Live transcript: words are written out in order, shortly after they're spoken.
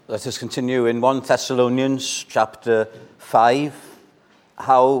Let us continue in 1 Thessalonians chapter 5.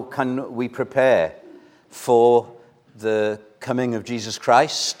 How can we prepare for the coming of Jesus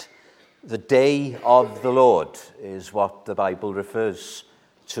Christ? The day of the Lord is what the Bible refers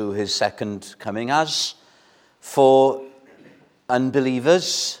to his second coming as. For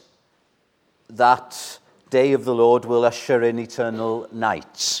unbelievers, that day of the Lord will usher in eternal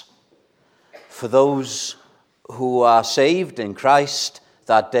night. For those who are saved in Christ,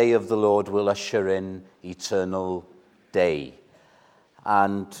 that day of the Lord will usher in eternal day.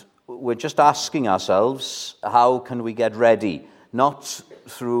 And we're just asking ourselves, how can we get ready? Not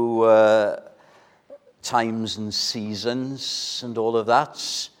through times and seasons and all of that.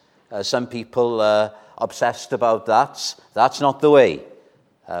 Some people are obsessed about that. That's not the way.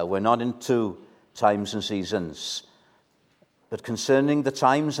 We're not into times and seasons. But concerning the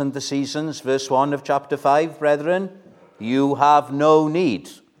times and the seasons, verse 1 of chapter 5, brethren, you have no need.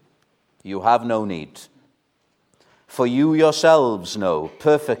 You have no need. For you yourselves know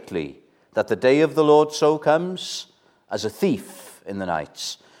perfectly that the day of the Lord so comes as a thief in the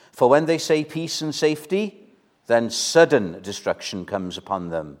night. For when they say peace and safety, then sudden destruction comes upon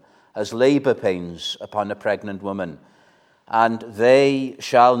them, as labor pains upon a pregnant woman, and they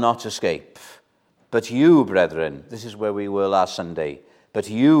shall not escape. But you, brethren, this is where we were last Sunday, but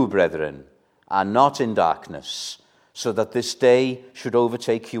you, brethren, are not in darkness, so that this day should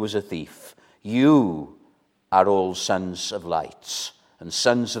overtake you as a thief. You are all sons of light and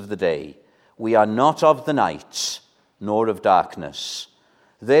sons of the day. We are not of the night, nor of darkness.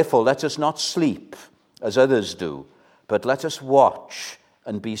 Therefore, let us not sleep as others do, but let us watch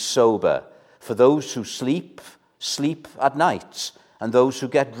and be sober. For those who sleep, sleep at night, and those who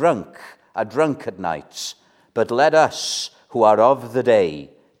get drunk are drunk at night. But let us, who are of the day,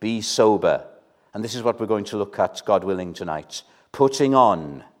 be sober. And this is what we're going to look at, God willing, tonight. Putting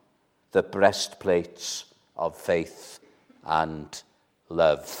on the breastplate of faith and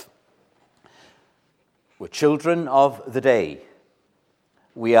love. We're children of the day.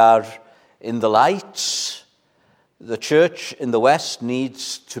 We are in the light. The church in the West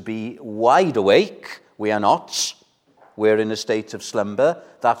needs to be wide awake. We are not. We're in a state of slumber.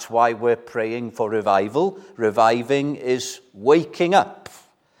 That's why we're praying for revival. Reviving is waking up.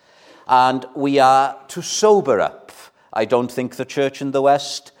 And we are to sober up. I don't think the church in the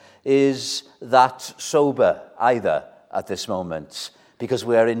West is that sober either at this moment, because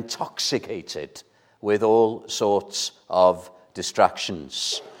we are intoxicated with all sorts of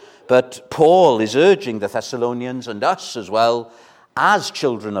distractions. But Paul is urging the Thessalonians and us as well, as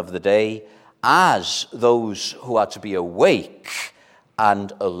children of the day, as those who are to be awake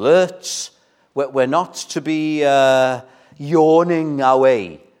and alert. We're not to be yawning our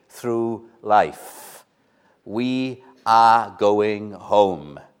way through life. We are going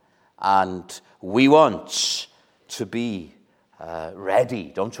home, and we want to be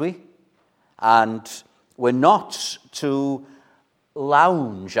ready, don't we? And we're not to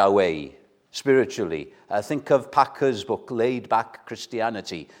lounge our way spiritually. Think of Packer's book, Laid Back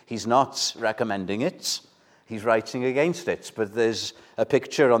Christianity. He's not recommending it. He's writing against it. But there's a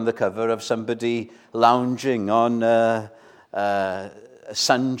picture on the cover of somebody lounging on a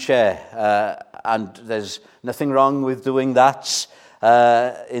sun chair. And there's nothing wrong with doing that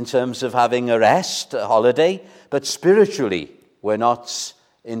in terms of having a rest, a holiday. But spiritually, we're not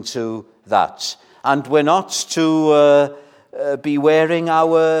into that. And we're not to be wearing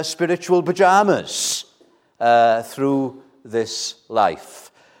our spiritual pajamas through this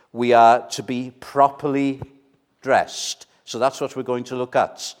life. We are to be properly dressed. So that's what we're going to look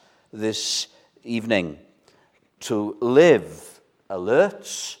at this evening. To live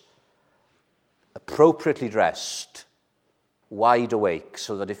alert, appropriately dressed, wide awake,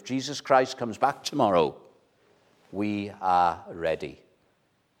 so that if Jesus Christ comes back tomorrow, we are ready.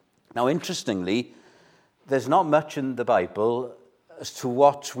 Now, interestingly, there's not much in the Bible as to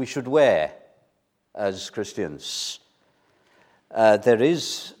what we should wear as Christians. There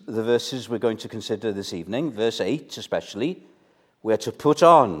is the verses we're going to consider this evening, verse 8 especially. We're to put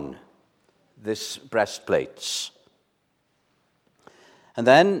on this breastplate. And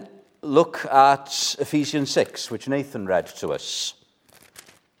then look at Ephesians 6, which Nathan read to us.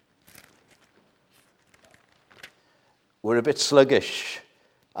 We're a bit sluggish.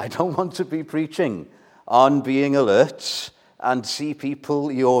 I don't want to be preaching on being alert and see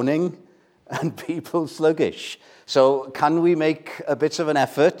people yawning and people sluggish. So can we make a bit of an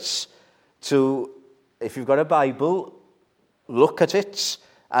effort to, if you've got a Bible, look at it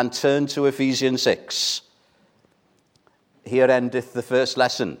and turn to Ephesians 6. Here endeth the first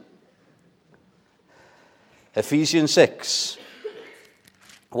lesson. Ephesians 6.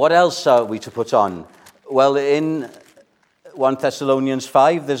 What else are we to put on? Well, in 1 Thessalonians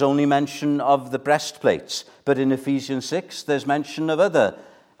 5, there's only mention of the breastplate, but in Ephesians 6, there's mention of other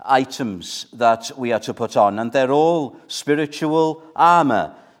items that we are to put on, and they're all spiritual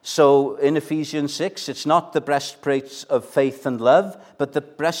armor. So in Ephesians 6, it's not the breastplate of faith and love, but the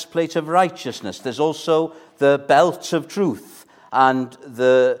breastplate of righteousness. There's also the belt of truth and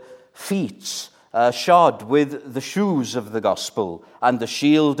the feet shod with the shoes of the gospel and the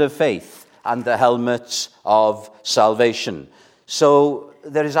shield of faith and the helmet of salvation. So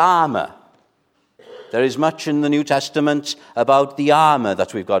there is armor. There is much in the New Testament about the armor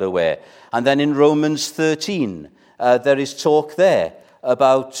that we've got to wear. And then in Romans 13, there is talk there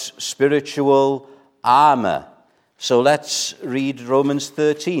about spiritual armor. So let's read Romans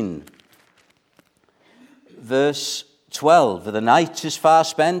 13, verse 12. The night is far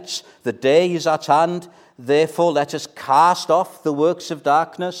spent, the day is at hand. Therefore let us cast off the works of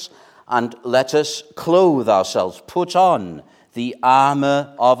darkness and let us clothe ourselves, put on the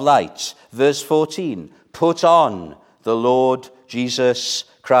armor of light. Verse 14, put on the Lord Jesus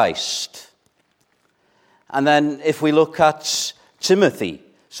Christ. And then if we look at Timothy,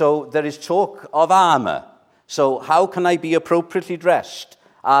 so there is talk of armor. So how can I be appropriately dressed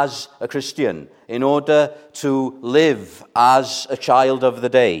as a Christian in order to live as a child of the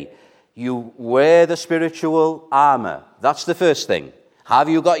day? You wear the spiritual armor. That's the first thing. Have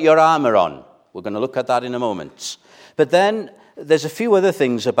you got your armor on? We're going to look at that in a moment. But then there's a few other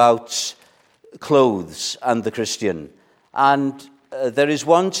things about clothes and the Christian. And there is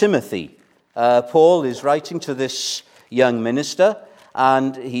 1 Timothy. Paul is writing to this young minister,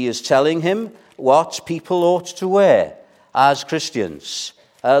 and he is telling him what people ought to wear as Christians.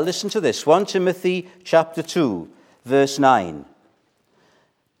 Listen to this, 1 Timothy chapter 2, verse 9.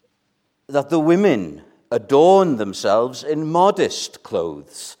 That the women adorn themselves in modest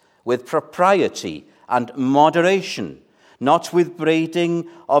clothes, with propriety and moderation, not with braiding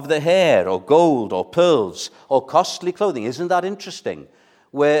of the hair or gold or pearls or costly clothing. Isn't that interesting?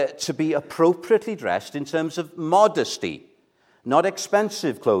 We're to be appropriately dressed in terms of modesty, not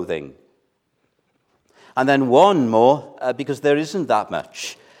expensive clothing. And then one more, because there isn't that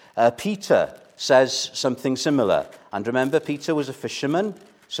much. Peter says something similar. And remember, Peter was a fisherman,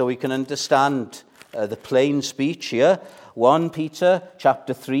 so we can understand the plain speech here. 1 Peter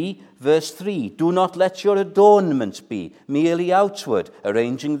chapter 3, verse 3. Do not let your adornment be merely outward,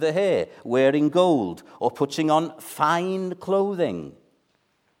 arranging the hair, wearing gold, or putting on fine clothing.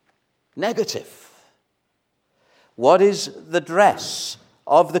 Negative. What is the dress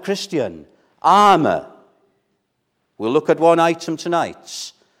of the Christian? Armor. We'll look at one item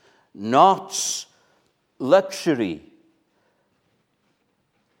tonight. Not luxury.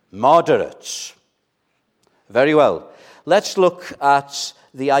 Moderate. Very well. Let's look at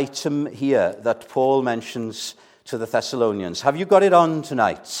the item here that Paul mentions to the Thessalonians. Have you got it on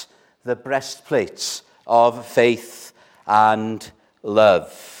tonight? The breastplate of faith and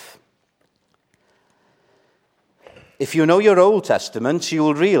love. If you know your Old Testament, you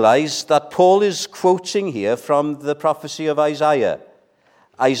will realize that Paul is quoting here from the prophecy of Isaiah.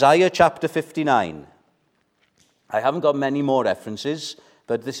 Isaiah chapter 59. I haven't got many more references,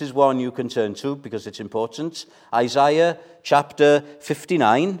 but this is one you can turn to because it's important. Isaiah chapter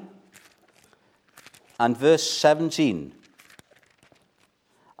 59 and verse 17.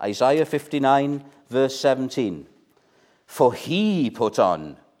 Isaiah 59, verse 17. For he put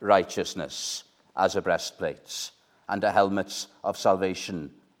on righteousness as a breastplate, and a helmet of salvation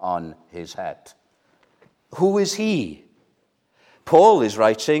on his head. Who is he? Paul is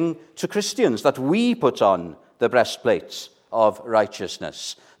writing to Christians that we put on the breastplate of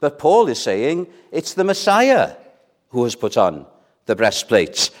righteousness. But Paul is saying it's the Messiah who has put on the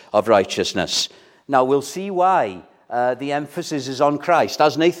breastplate of righteousness. Now we'll see why the emphasis is on Christ.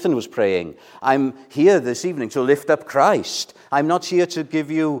 As Nathan was praying, I'm here this evening to lift up Christ. I'm not here to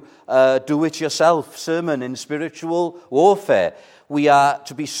give you a do-it-yourself sermon in spiritual warfare. We are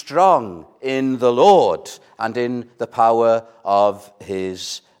to be strong in the Lord and in the power of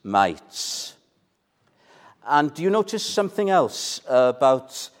his might. And do you notice something else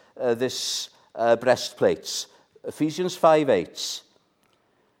about this breastplate? Ephesians 5:8.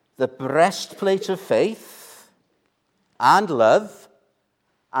 The breastplate of faith and love,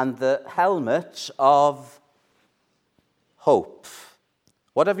 and the helmet of hope.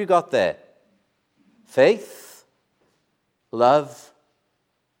 What have you got there? Faith, love,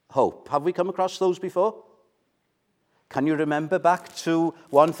 hope. Have we come across those before? Can you remember back to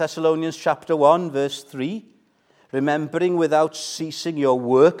 1 Thessalonians chapter 1, verse 3? Remembering without ceasing your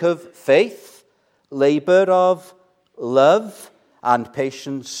work of faith, labor of love, and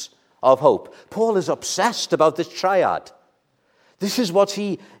patience of hope. Paul is obsessed about this triad. This is what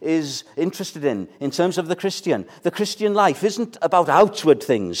he is interested in terms of the Christian. The Christian life isn't about outward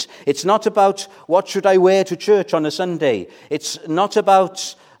things. It's not about what should I wear to church on a Sunday. It's not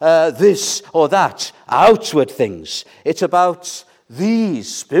about this or that, outward things. It's about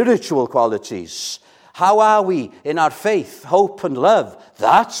these spiritual qualities. How are we in our faith, hope, and love?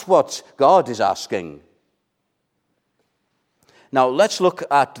 That's what God is asking. Now, let's look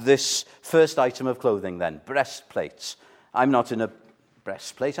at this first item of clothing then, breastplates. I'm not in a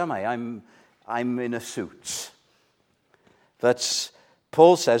breastplate, am I? I'm in a suit. But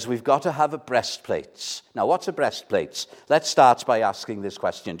Paul says we've got to have a breastplate. Now, what's a breastplate? Let's start by asking this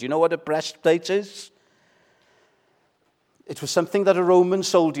question. Do you know what a breastplate is? It was something that a Roman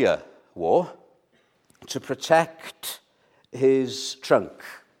soldier wore to protect his trunk.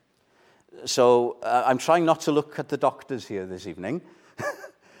 So I'm trying not to look at the doctors here this evening.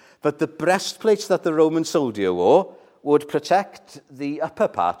 But the breastplates that the Roman soldier wore would protect the upper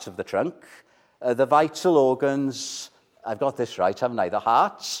part of the trunk, the vital organs. I've got this right, haven't I? The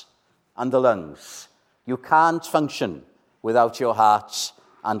heart and the lungs. You can't function without your heart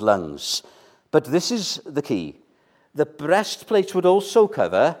and lungs. But this is the key. The breastplate would also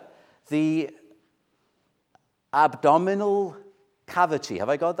cover the abdominal cavity. Have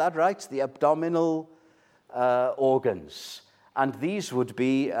I got that right? The abdominal organs. And these would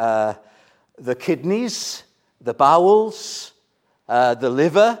be the kidneys, the bowels, the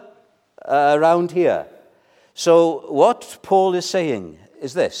liver around here. So what Paul is saying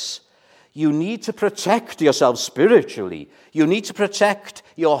is this. You need to protect yourself spiritually. You need to protect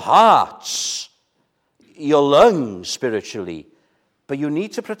your hearts, your lungs spiritually. But you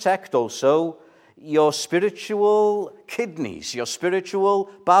need to protect also your spiritual kidneys, your spiritual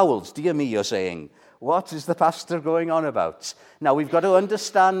bowels. Dear me, you're saying, what is the pastor going on about? Now, we've got to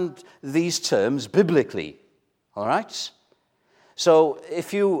understand these terms biblically, all right? So,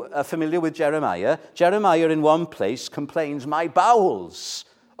 if you are familiar with Jeremiah in one place complains, my bowels,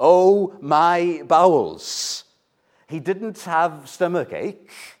 oh, my bowels. He didn't have stomachache.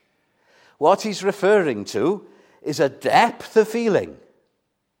 What he's referring to is a depth of feeling.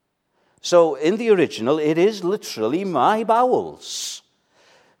 So in the original, it is literally my bowels.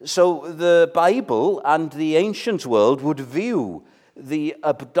 So the Bible and the ancient world would view the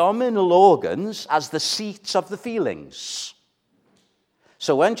abdominal organs as the seats of the feelings.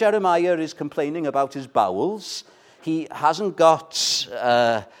 So when Jeremiah is complaining about his bowels, he hasn't got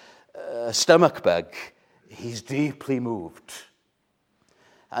a stomach bug. He's deeply moved.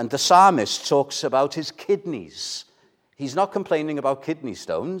 And the psalmist talks about his kidneys. He's not complaining about kidney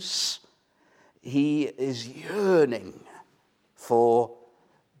stones. He is yearning for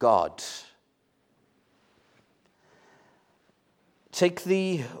God. Take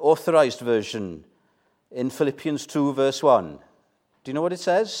the authorized version in Philippians 2, verse 1. Do you know what it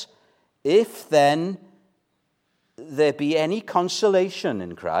says? If then there be any consolation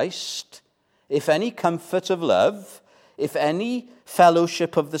in Christ, if any comfort of love, if any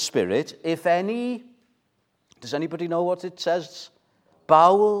fellowship of the Spirit, if any, does anybody know what it says?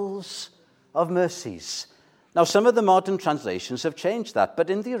 Bowels of mercies. Now, some of the modern translations have changed that, but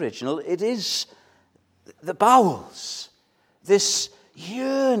in the original, it is the bowels, this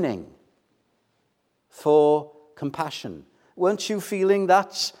yearning for compassion. Weren't you feeling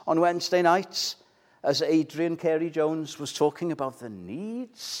that on Wednesday nights as Adrian Carey-Jones was talking about the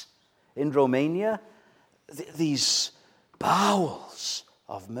needs in Romania? These bowels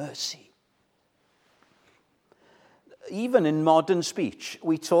of mercy. Even in modern speech,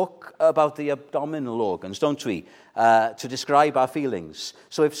 we talk about the abdominal organs, don't we, to describe our feelings.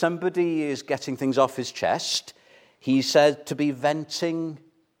 So if somebody is getting things off his chest, he's said to be venting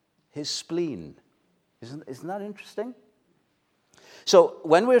his spleen. Isn't that interesting? So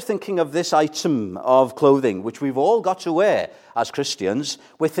when we're thinking of this item of clothing, which we've all got to wear as Christians,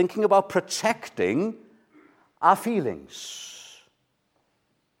 we're thinking about protecting our feelings.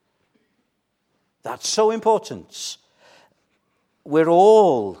 That's so important. We're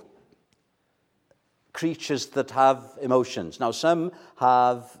all creatures that have emotions. Now, some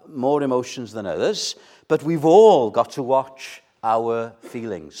have more emotions than others, but we've all got to watch our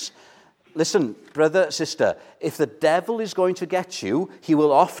feelings. Listen, brother, sister, if the devil is going to get you, he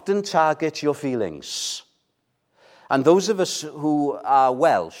will often target your feelings. And those of us who are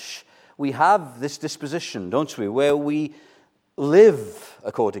Welsh, we have this disposition, don't we, where we live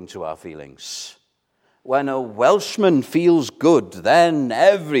according to our feelings. When a Welshman feels good, then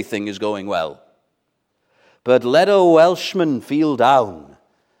everything is going well. But let a Welshman feel down,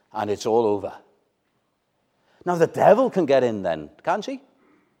 and it's all over. Now the devil can get in then, can't he?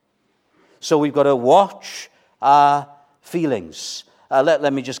 So we've got to watch our feelings.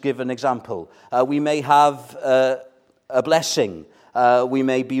 Let me just give an example. We may have a blessing. We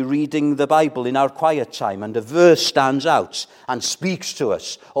may be reading the Bible in our quiet time and a verse stands out and speaks to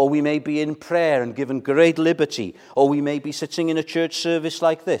us. Or we may be in prayer and given great liberty. Or we may be sitting in a church service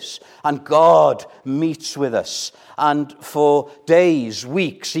like this and God meets with us. And for days,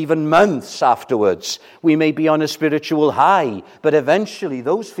 weeks, even months afterwards, we may be on a spiritual high. But eventually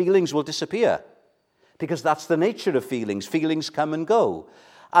those feelings will disappear. Because that's the nature of feelings. Feelings come and go.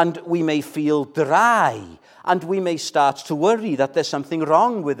 And we may feel dry. And we may start to worry that there's something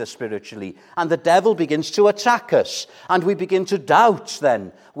wrong with us spiritually. And the devil begins to attack us. And we begin to doubt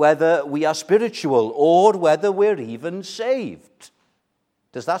then whether we are spiritual or whether we're even saved.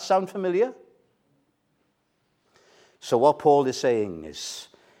 Does that sound familiar? So what Paul is saying is,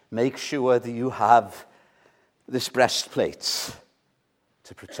 make sure that you have this breastplate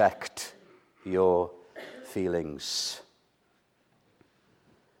to protect your feelings.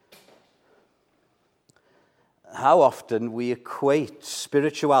 How often we equate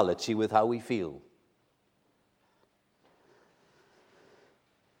spirituality with how we feel.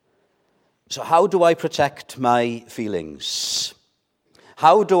 So how do I protect my feelings?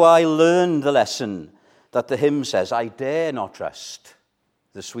 How do I learn the lesson that the hymn says, I dare not trust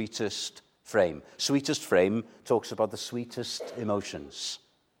the sweetest frame? Sweetest frame talks about the sweetest emotions,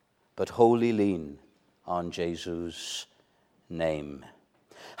 but wholly lean on Jesus' name.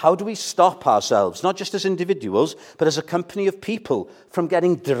 How do we stop ourselves, not just as individuals, but as a company of people, from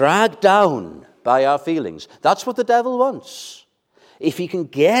getting dragged down by our feelings? That's what the devil wants. If he can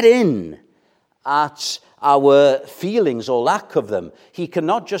get in at our feelings or lack of them, he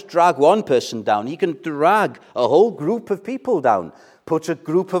cannot just drag one person down. He can drag a whole group of people down, put a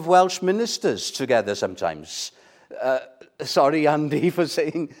group of Welsh ministers together sometimes. Sorry, Andy, for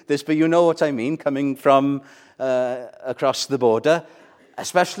saying this, but you know what I mean, coming from across the border,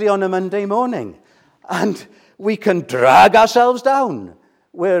 especially on a Monday morning. And we can drag ourselves down.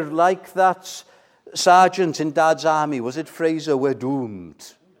 We're like that sergeant in Dad's army. Was it Fraser? We're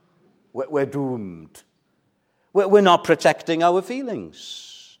doomed. We're doomed. We're not protecting our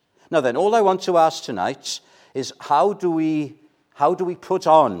feelings. Now then, all I want to ask tonight is how do we put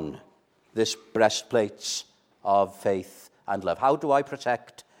on this breastplate of faith and love? How do I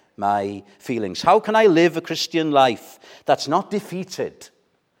protect my feelings? How can I live a Christian life that's not defeated?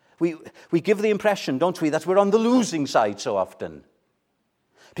 We give the impression, don't we, that we're on the losing side so often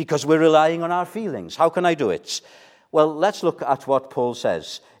because we're relying on our feelings. How can I do it? Well, let's look at what Paul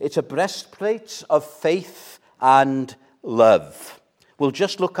says. It's a breastplate of faith and love. We'll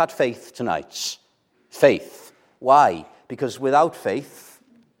just look at faith tonight. Faith. Why? Because without faith,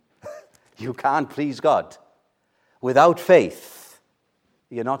 you can't please God. Without faith,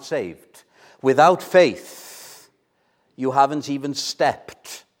 you're not saved. Without faith, you haven't even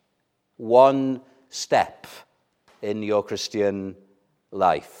stepped one step in your Christian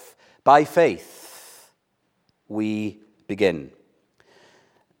life. By faith, we begin.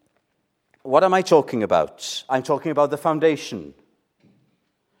 What am I talking about? I'm talking about the foundation.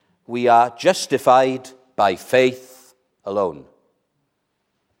 We are justified by faith alone.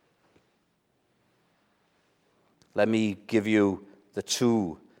 Let me give you the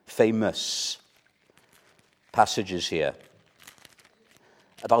two famous passages here.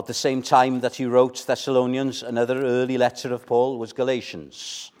 About the same time that he wrote Thessalonians, another early letter of Paul was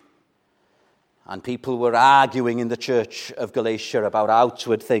Galatians. And people were arguing in the church of Galatia about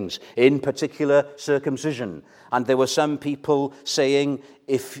outward things, in particular circumcision. And there were some people saying,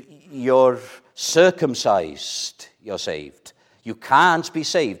 if you're circumcised, you're saved. You can't be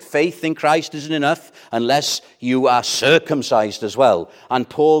saved. Faith in Christ isn't enough unless you are circumcised as well. And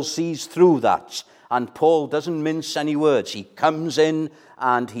Paul sees through that. And Paul doesn't mince any words. He comes in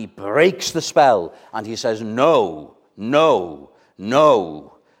and he breaks the spell. And he says, no, no,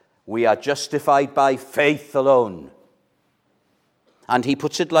 no. We are justified by faith alone. And he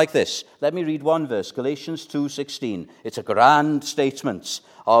puts it like this. Let me read one verse, Galatians 2:16. It's a grand statement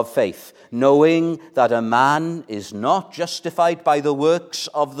of faith. Knowing that a man is not justified by the works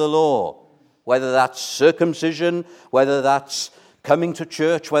of the law, whether that's circumcision, whether that's coming to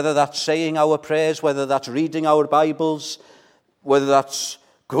church, whether that's saying our prayers, whether that's reading our Bibles, whether that's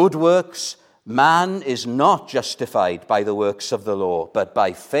good works. Man is not justified by the works of the law, but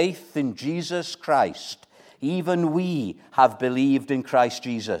by faith in Jesus Christ. Even we have believed in Christ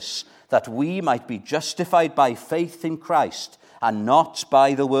Jesus, that we might be justified by faith in Christ and not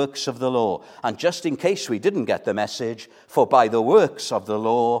by the works of the law. And just in case we didn't get the message, for by the works of the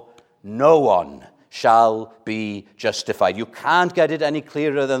law, no one shall be justified. You can't get it any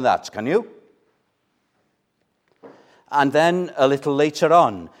clearer than that, can you? And then a little later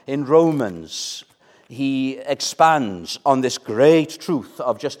on in Romans, he expands on this great truth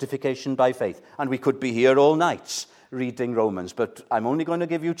of justification by faith. And we could be here all night reading Romans, but I'm only going to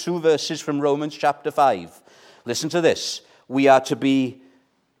give you 2 verses from Romans chapter 5. Listen to this. We are to be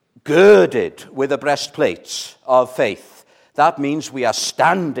girded with a breastplate of faith. That means we are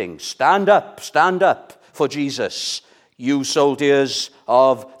standing. Stand up for Jesus, you soldiers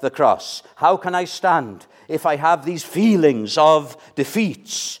of the cross. How can I stand if I have these feelings of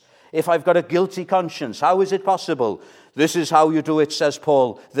defeat? If I've got a guilty conscience, how is it possible? This is how you do it, says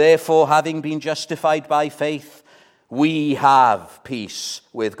Paul. Therefore, having been justified by faith, we have peace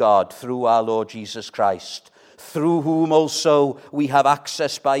with God through our Lord Jesus Christ, through whom also we have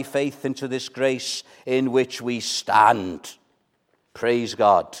access by faith into this grace in which we stand. Praise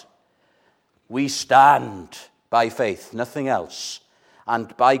God. We stand by faith, nothing else.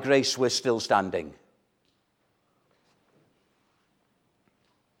 And by grace, we're still standing.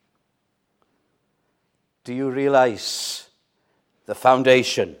 Do you realize the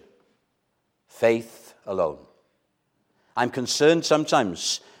foundation? Faith alone. I'm concerned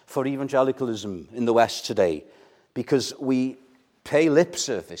sometimes for evangelicalism in the West today because we pay lip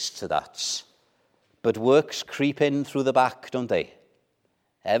service to that. But works creep in through the back, don't they?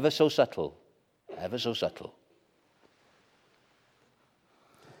 Ever so subtle. Ever so subtle.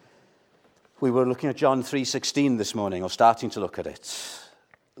 We were looking at John 3:16 this morning, or starting to look at it.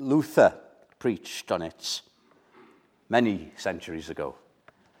 Luther preached on it many centuries ago.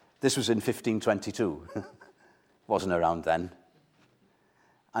 This was in 1522. Wasn't around then.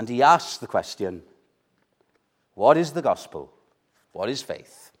 And he asked the question, what is the gospel? What is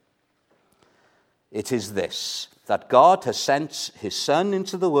faith? It is this, that God has sent his Son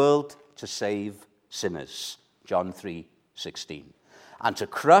into the world to save sinners. John 3:16. And to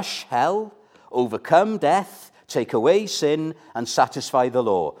crush hell, overcome death, take away sin, and satisfy the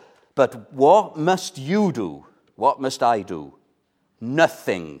law. But what must you do? What must I do?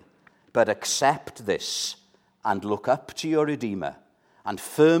 Nothing but accept this and look up to your Redeemer and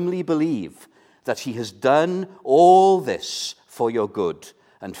firmly believe that he has done all this for your good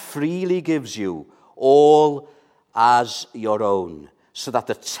and freely gives you all as your own, so that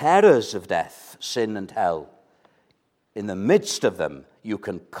the terrors of death, sin, and hell, in the midst of them, you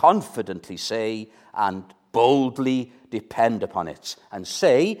can confidently say and boldly depend upon it and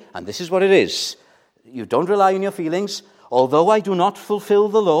say, and this is what it is, you don't rely on your feelings, although I do not fulfill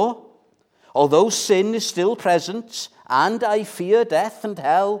the law, although sin is still present, and I fear death and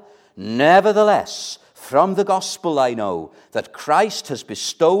hell, nevertheless, from the gospel I know that Christ has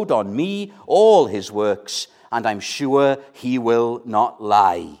bestowed on me all his works, and I'm sure he will not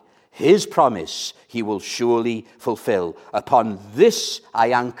lie. His promise he will surely fulfill. Upon this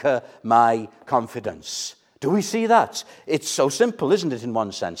I anchor my confidence. Do we see that? It's so simple, isn't it, in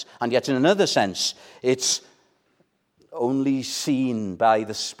one sense? And yet in another sense, it's only seen by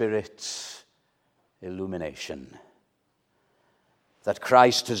the Spirit's illumination. That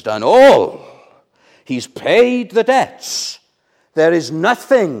Christ has done all. He's paid the debts. There is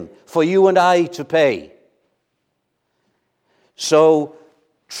nothing for you and I to pay. So,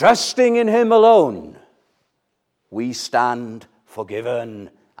 trusting in him alone, we stand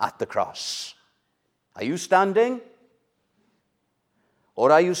forgiven at the cross. Are you standing?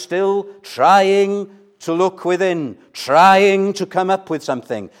 Or are you still trying to look within, trying to come up with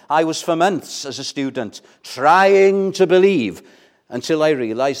something? I was for months as a student trying to believe until I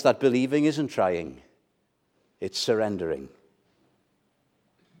realized that believing isn't trying, it's surrendering.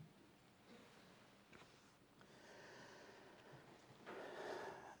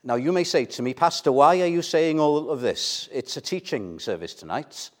 Now, you may say to me, Pastor, why are you saying all of this? It's a teaching service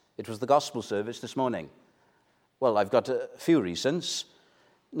tonight. It was the gospel service this morning. Well, I've got a few reasons.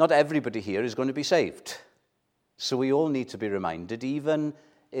 Not everybody here is going to be saved. So we all need to be reminded, even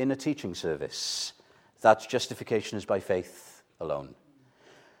in a teaching service, that justification is by faith alone.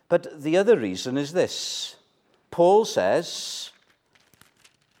 But the other reason is this. Paul says,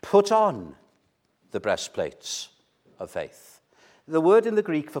 put on the breastplates of faith. The word in the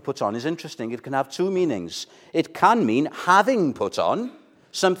Greek for put on is interesting. It can have two meanings. It can mean having put on,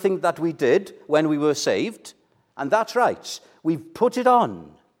 something that we did when we were saved, and that's right, we've put it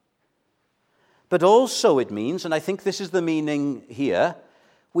on. But also it means, and I think this is the meaning here,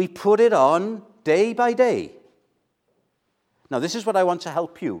 we put it on day by day. Now, this is what I want to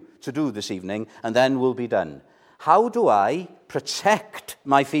help you to do this evening, and then we'll be done. How do I protect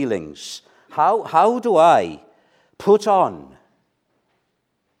my feelings? How do I put on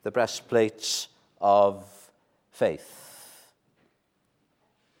the breastplates of faith.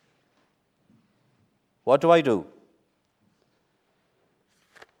 What do I do?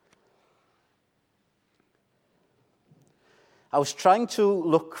 I was trying to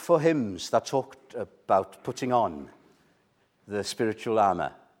look for hymns that talked about putting on the spiritual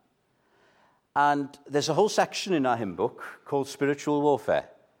armour. And there's a whole section in our hymn book called Spiritual Warfare.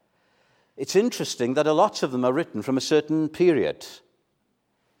 It's interesting that a lot of them are written from a certain period,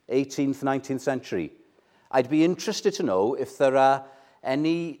 18th, 19th century. I'd be interested to know if there are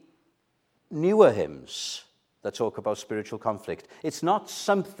any newer hymns that talk about spiritual conflict. It's not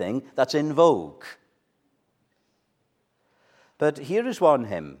something that's in vogue. But here is one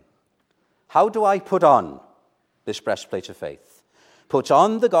hymn. How do I put on this breastplate of faith? Put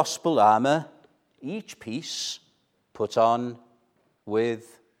on the gospel armour, each piece put on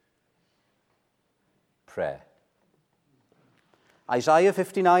with prayer. Isaiah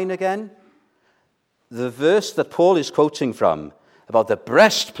 59 again. The verse that Paul is quoting from about the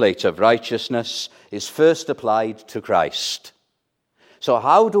breastplate of righteousness is first applied to Christ. So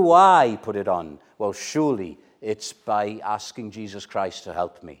how do I put it on? Well, surely it's by asking Jesus Christ to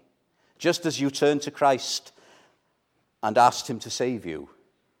help me. Just as you turn to Christ and asked him to save you,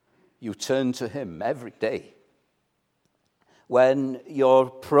 you turn to him every day. When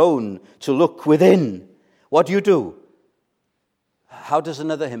you're prone to look within, what do? How does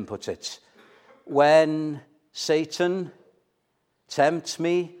another hymn put it? When Satan tempts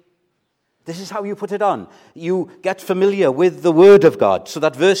me, this is how you put it on. You get familiar with the Word of God so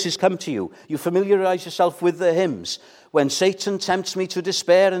that verses come to you. You familiarize yourself with the hymns. When Satan tempts me to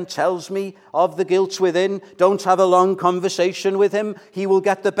despair and tells me of the guilt within, don't have a long conversation with him. He will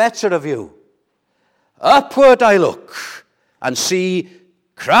get the better of you. Upward I look and see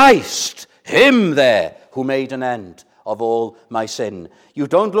Christ, him there who made an end of all my sin. You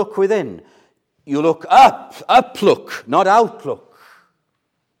don't look within. You look up look, not out look.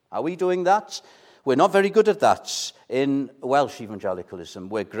 Are we doing that? We're not very good at that in Welsh evangelicalism.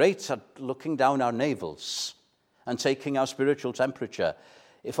 We're great at looking down our navels and taking our spiritual temperature.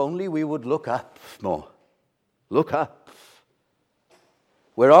 If only we would look up more. Look up.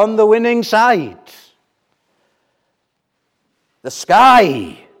 We're on the winning side. The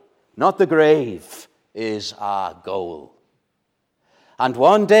sky, not the grave, is our goal. And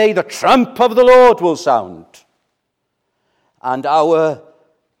one day the trump of the Lord will sound, and our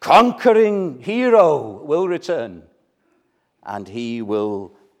conquering hero will return, and he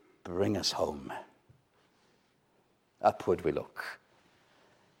will bring us home. Upward we look.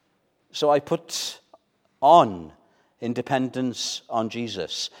 So I put on independence on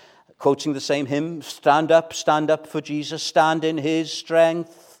Jesus. Quoting the same hymn, stand up for Jesus, stand in his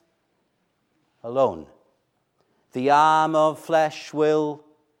strength alone. The arm of flesh will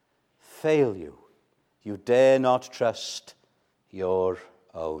fail you. You dare not trust your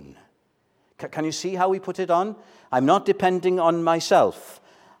own. Can you see how we put it on? I'm not depending on myself.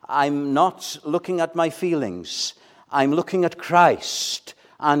 I'm not looking at my feelings. I'm looking at Christ,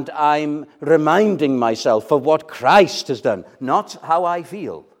 and I'm reminding myself of what Christ has done, not how I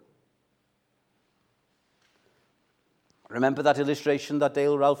feel. Remember that illustration that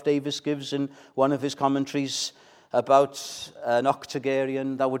Dale Ralph Davis gives in one of his commentaries about an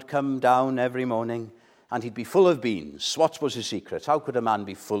octogenarian that would come down every morning and he'd be full of beans. What was his secret? How could a man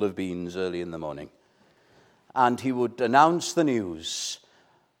be full of beans early in the morning? And he would announce the news.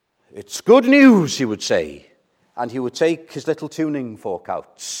 It's good news, he would say. And he would take his little tuning fork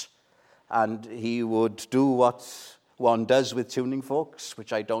out and he would do what one does with tuning forks,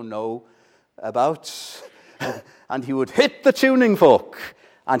 which I don't know about. And he would hit the tuning fork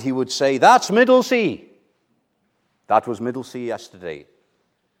and he would say, that's middle C. That was middle C yesterday.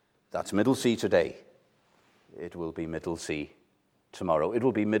 That's middle C today. It will be middle C tomorrow. It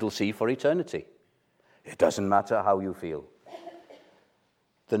will be middle C for eternity. It doesn't matter how you feel.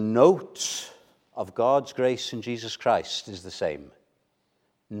 The note of God's grace in Jesus Christ is the same.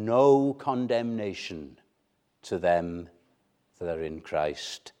 No condemnation to them that are in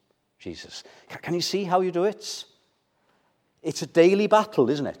Christ Jesus. Can you see how you do it? It's a daily battle,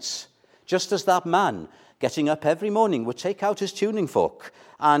 isn't it? Just as that man getting up every morning would take out his tuning fork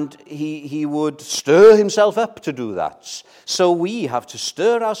and he would stir himself up to do that. So we have to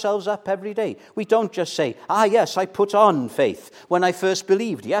stir ourselves up every day. We don't just say, yes, I put on faith when I first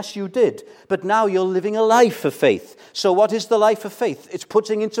believed. Yes, you did. But now you're living a life of faith. So what is the life of faith? It's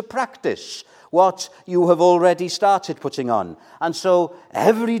putting into practice what you have already started putting on. And so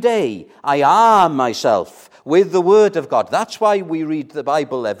every day I arm myself with the Word of God. That's why we read the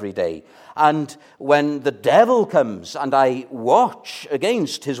Bible every day. And when the devil comes and I watch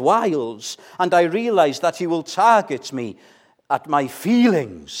against his wiles and I realize that he will target me at my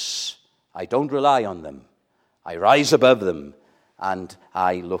feelings, I don't rely on them. I rise above them and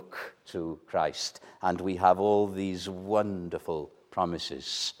I look to Christ. And we have all these wonderful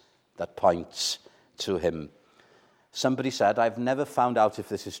promises that point to him. Somebody said, I've never found out if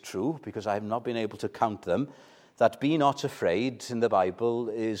this is true because I have not been able to count them, that be not afraid in the Bible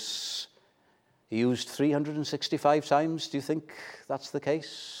is used 365 times. Do you think that's the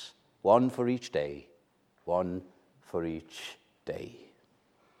case? One for each day. One for each day.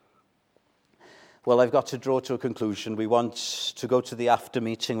 Well, I've got to draw to a conclusion. We want to go to the after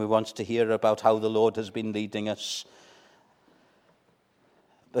meeting. We want to hear about how the Lord has been leading us.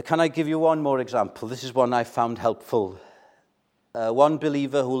 But can I give you one more example? This is one I found helpful. One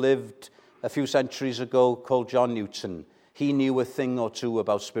believer who lived a few centuries ago called John Newton. He knew a thing or two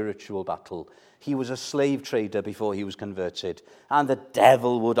about spiritual battle. He was a slave trader before he was converted. And the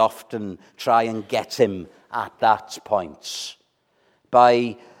devil would often try and get him at that point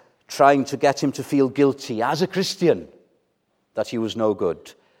by trying to get him to feel guilty as a Christian that he was no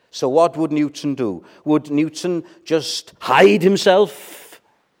good. So what would Newton do? Would Newton just hide himself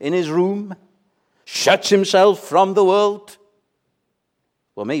in his room? Shut himself from the world?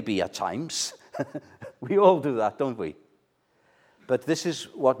 Well, maybe at times. We all do that, don't we? But this is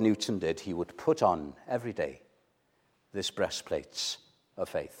what Newton did. He would put on every day this breastplate of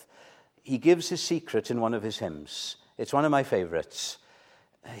faith. He gives his secret in one of his hymns. It's one of my favorites.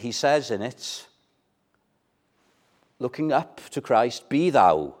 He says in it, looking up to Christ, be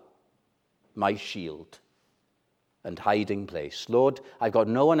thou my shield and hiding place. Lord, I've got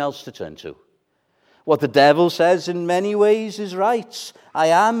no one else to turn to. What the devil says in many ways is right. I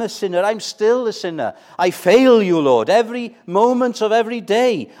am a sinner. I'm still a sinner. I fail you, Lord. Every moment of every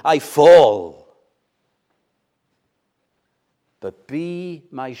day I fall. But be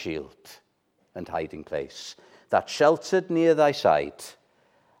my shield and hiding place, that sheltered near thy side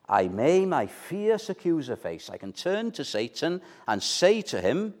I may my fierce accuser face. I can turn to Satan and say to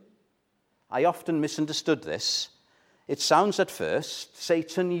him, I often misunderstood this. It sounds at first,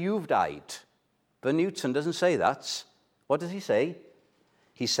 Satan, you've died. But Newton doesn't say that. What does he say?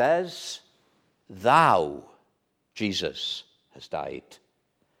 He says, thou, Jesus, has died.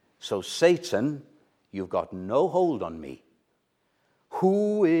 So Satan, you've got no hold on me.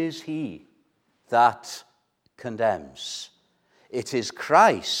 Who is he that condemns? It is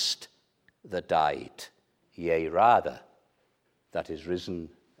Christ that died, yea, rather, that is risen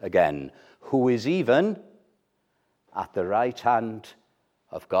again, who is even at the right hand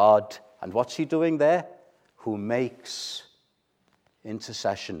of God. And what's he doing there? Who makes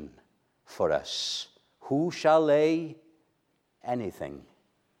intercession for us. Who shall lay anything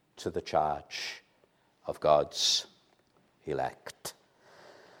to the charge of God's elect?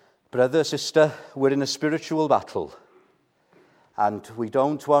 Brother, sister, we're in a spiritual battle. And we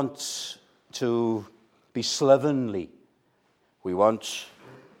don't want to be slovenly. We want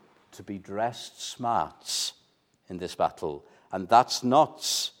to be dressed smart in this battle. And that's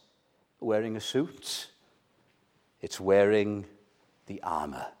not wearing a suit. It's wearing the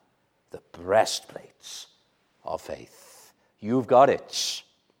armor, the breastplates of faith. You've got it.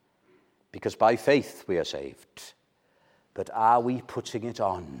 Because by faith we are saved. But are we putting it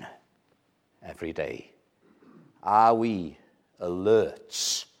on every day? Are we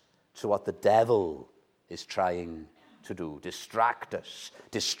alert to what the devil is trying to do? Distract us,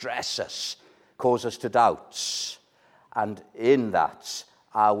 distress us, cause us to doubt. And in that,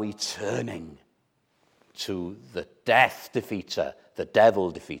 are we turning to the death defeater, the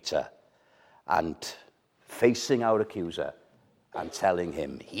devil defeater, and facing our accuser and telling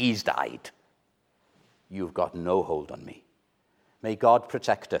him, he's died. You've got no hold on me. May God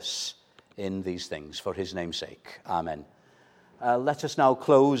protect us in these things for his name's sake. Amen. Let us now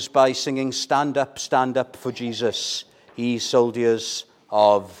close by singing stand up for Jesus, ye soldiers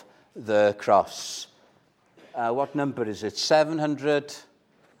of the cross. What number is it?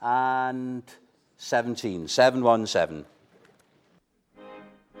 717. 717.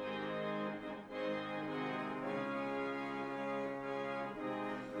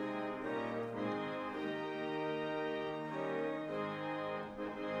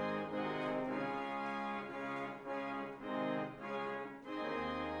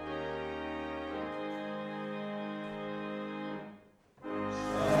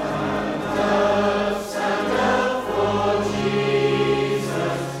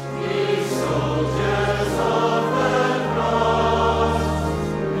 Jesus, we so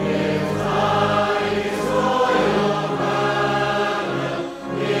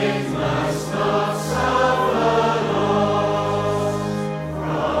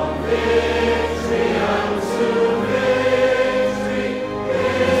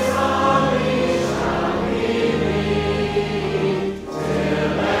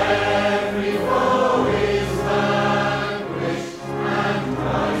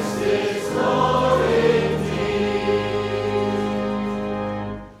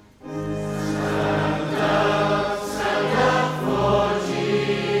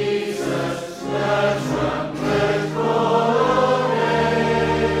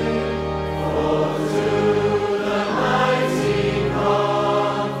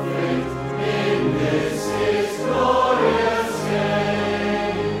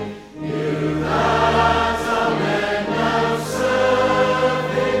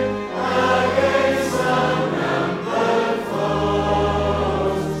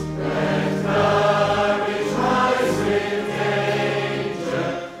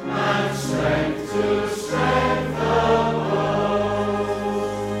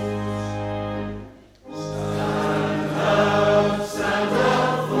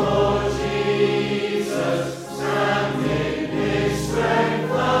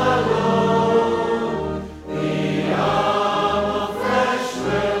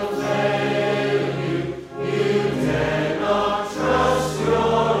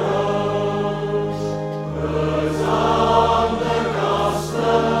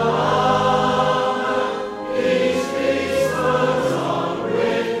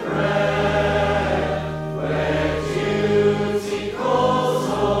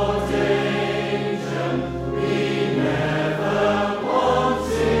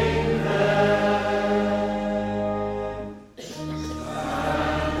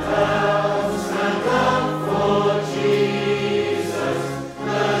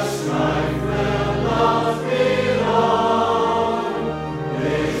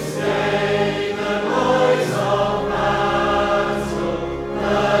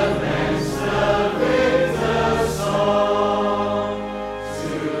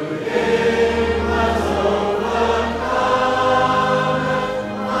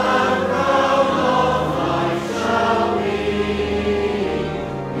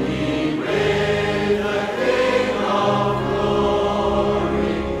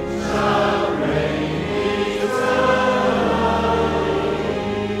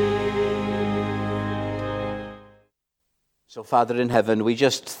Father in heaven, we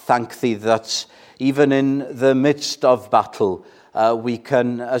just thank thee that even in the midst of battle, we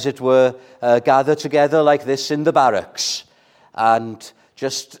can, as it were, gather together like this in the barracks and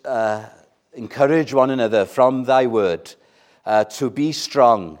just encourage one another from thy word to be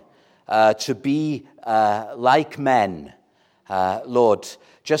strong, to be like men. Lord,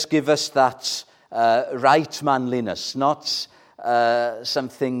 just give us that right manliness, not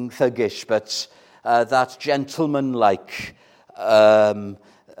something thuggish, but that gentleman-like,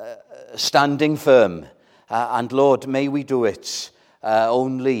 standing firm. And Lord, may we do it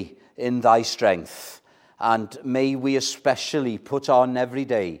only in thy strength. And may we especially put on every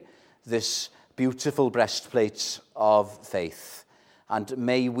day this beautiful breastplate of faith. And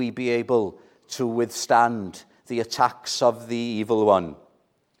may we be able to withstand the attacks of the evil one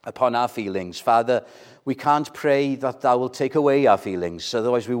upon our feelings. Father, we can't pray that thou will take away our feelings,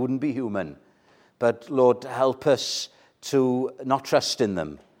 otherwise we wouldn't be human. But Lord, help us to not trust in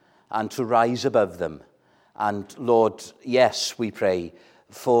them and to rise above them. And Lord, yes, we pray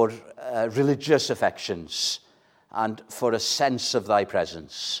for religious affections and for a sense of thy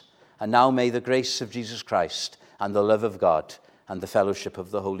presence. And now may the grace of Jesus Christ and the love of God and the fellowship of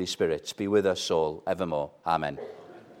the Holy Spirit be with us all evermore. Amen.